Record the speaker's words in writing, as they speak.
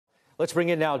Let's bring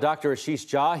in now Dr. Ashish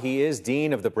Jha. He is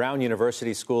Dean of the Brown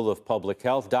University School of Public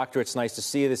Health. Doctor, it's nice to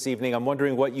see you this evening. I'm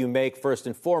wondering what you make, first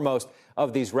and foremost,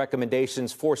 of these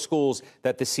recommendations for schools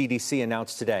that the CDC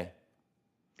announced today.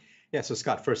 Yeah, so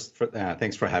Scott, first,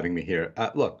 thanks for having me here.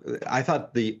 Look, I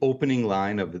thought the opening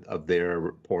line of their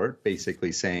report,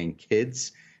 basically saying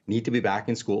kids need to be back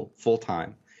in school full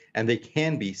time, and they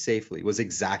can be safely, was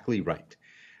exactly right.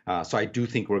 So I do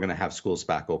think we're going to have schools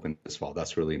back open this fall.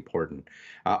 That's really important.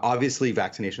 Obviously,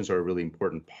 vaccinations are a really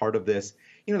important part of this.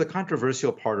 You know, the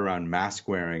controversial part around mask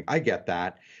wearing, I get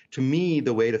that. To me,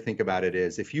 the way to think about it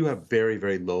is if you have very,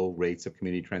 very low rates of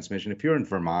community transmission, if you're in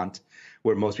Vermont,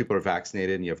 where most people are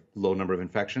vaccinated and you have low number of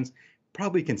infections,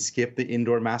 probably can skip the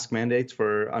indoor mask mandates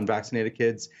for unvaccinated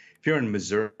kids. If you're in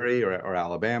Missouri or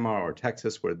Alabama or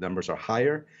Texas, where the numbers are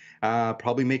higher,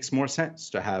 probably makes more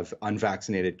sense to have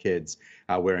unvaccinated kids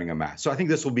wearing a mask. So I think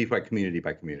this will be by community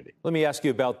by community. Let me ask you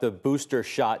about the booster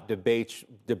shot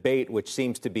debate, which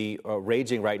seems to be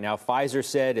raging right now. Pfizer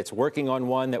said it's working on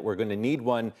one, that we're going to need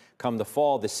one come the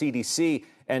fall. The CDC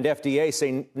and FDA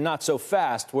say not so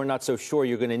fast. We're not so sure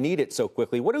you're going to need it so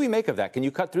quickly. What do we make of that? Can you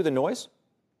cut through the noise?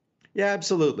 Yeah,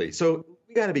 absolutely. So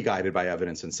we got to be guided by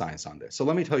evidence and science on this. So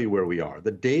let me tell you where we are.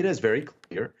 The data is very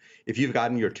clear. If you've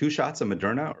gotten your 2 shots of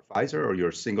Moderna or Pfizer or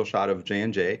your single shot of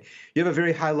J&J, you have a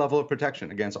very high level of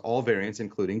protection against all variants,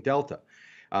 including Delta.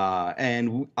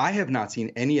 And I have not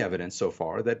seen any evidence so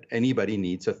far that anybody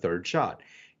needs a 3rd shot.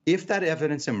 If that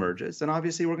evidence emerges, then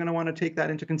obviously we're going to want to take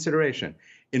that into consideration.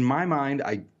 In my mind,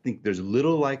 I think there's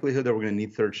little likelihood that we're going to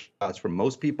need 3rd shots for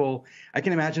most people. I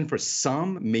can imagine for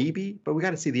some, maybe, but we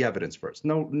got to see the evidence first.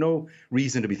 No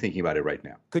reason to be thinking about it right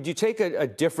now. Could you take a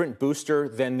different booster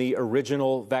than the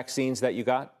original vaccines that you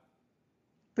got?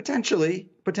 Potentially.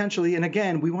 And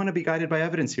again, we want to be guided by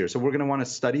evidence here. So we're going to want to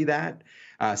study that,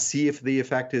 see if the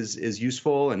effect is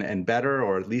useful and better,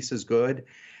 or at least as good.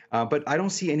 But I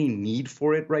don't see any need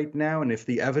for it right now. And if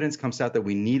the evidence comes out that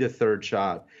we need a 3rd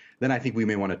shot, then I think we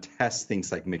may want to test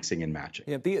things like mixing and matching.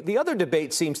 Yeah, the other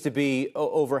debate seems to be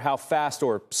over how fast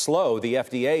or slow the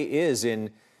FDA is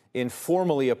in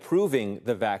formally approving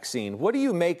the vaccine. What do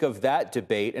you make of that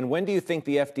debate? And when do you think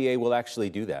the FDA will actually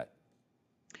do that?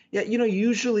 Yeah, you know,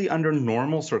 usually under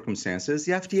normal circumstances,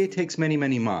 the FDA takes many,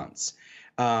 many months.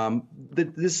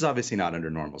 This is obviously not under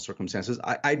normal circumstances.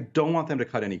 I don't want them to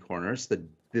cut any corners.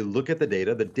 They look at the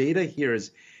data. The data here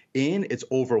it's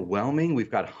overwhelming.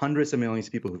 We've got hundreds of millions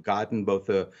of people who've gotten both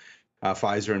the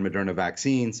Pfizer and Moderna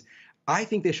vaccines. I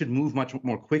think they should move much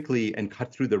more quickly and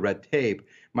cut through the red tape.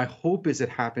 My hope is it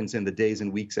happens in the days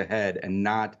and weeks ahead and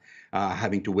not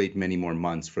having to wait many more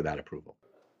months for that approval.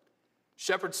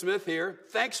 Shepard Smith here.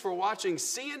 Thanks for watching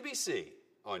CNBC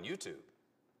on YouTube.